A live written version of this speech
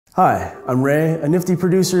Hi, I'm Ray, a Nifty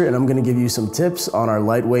producer, and I'm going to give you some tips on our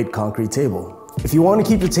lightweight concrete table. If you want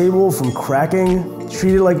to keep the table from cracking,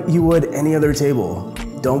 treat it like you would any other table.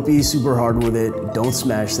 Don't be super hard with it, don't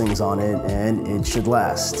smash things on it, and it should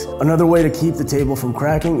last. Another way to keep the table from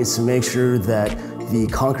cracking is to make sure that the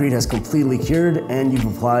concrete has completely cured and you've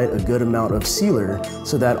applied a good amount of sealer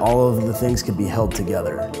so that all of the things can be held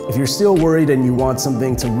together. If you're still worried and you want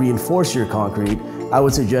something to reinforce your concrete, I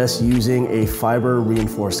would suggest using a fiber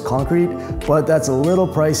reinforced concrete, but that's a little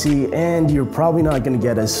pricey and you're probably not going to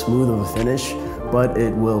get as smooth of a finish, but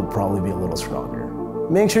it will probably be a little stronger.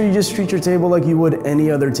 Make sure you just treat your table like you would any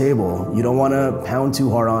other table. You don't want to pound too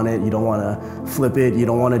hard on it, you don't want to flip it, you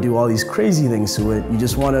don't want to do all these crazy things to it. You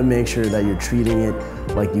just want to make sure that you're treating it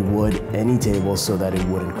like you would any table so that it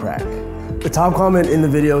wouldn't crack. The top comment in the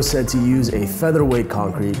video said to use a featherweight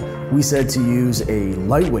concrete. We said to use a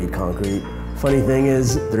lightweight concrete. Funny thing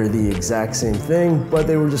is, they're the exact same thing, but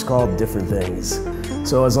they were just called different things.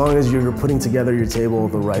 So as long as you're putting together your table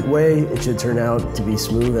the right way, it should turn out to be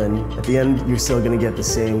smooth, and at the end, you're still gonna get the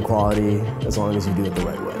same quality as long as you do it the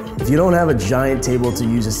right way. If you don't have a giant table to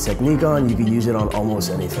use this technique on, you can use it on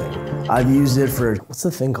almost anything. I've used it for, what's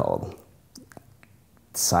the thing called?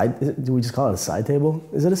 Do we just call it a side table?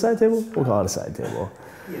 Is it a side table? We'll call it a side table.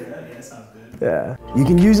 Yeah, sounds good. Yeah. You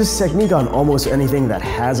can use this technique on almost anything that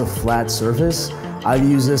has a flat surface. I've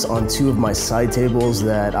used this on 2 of my side tables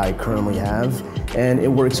that I currently have, and it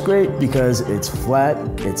works great because it's flat,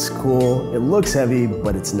 it's cool, it looks heavy,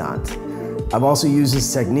 but it's not. I've also used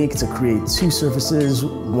this technique to create 2 surfaces,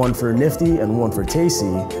 one for Nifty and one for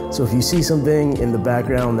Tasty. So if you see something in the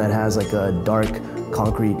background that has like a dark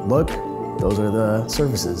concrete look, those are the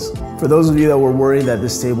surfaces. For those of you that were worried that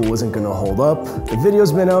this table wasn't gonna hold up, the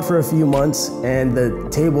video's been out for a few months and the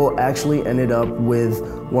table actually ended up with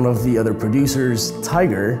one of the other producers,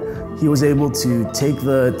 Tiger. He was able to take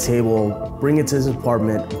the table, bring it to his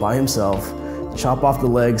apartment by himself, chop off the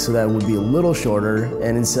legs so that it would be a little shorter,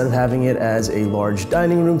 and instead of having it as a large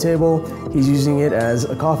dining room table, he's using it as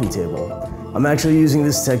a coffee table. I'm actually using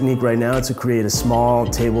this technique right now to create a small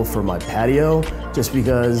table for my patio, just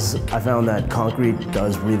because I found that concrete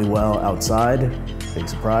does really well outside. Big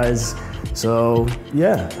surprise. So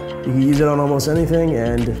yeah, you can use it on almost anything,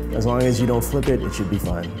 and as long as you don't flip it, it should be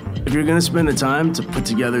fine. If you're gonna spend the time to put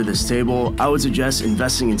together this table, I would suggest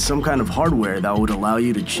investing in some kind of hardware that would allow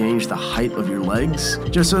you to change the height of your legs,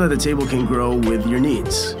 just so that the table can grow with your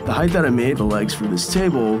needs. The height that I made the legs for this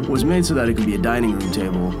table was made so that it could be a dining room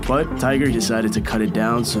table, but Tiger decided to cut it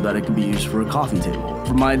down so that it could be used for a coffee table.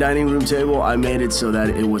 For my dining room table, I made it so that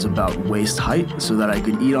it was about waist height, so that I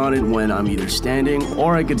could eat on it when I'm either standing,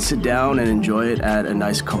 or I could sit down and enjoy it at a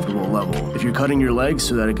nice comfortable level. If you're cutting your legs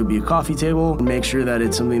so that it could be a coffee table, make sure that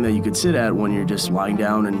it's something that you could sit at when you're just lying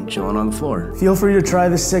down and chilling on the floor. Feel free to try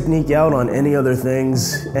this technique out on any other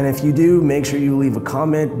things, and if you do, make sure you leave a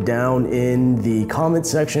comment down in the comment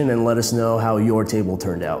section and let us know how your table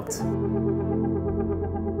turned out.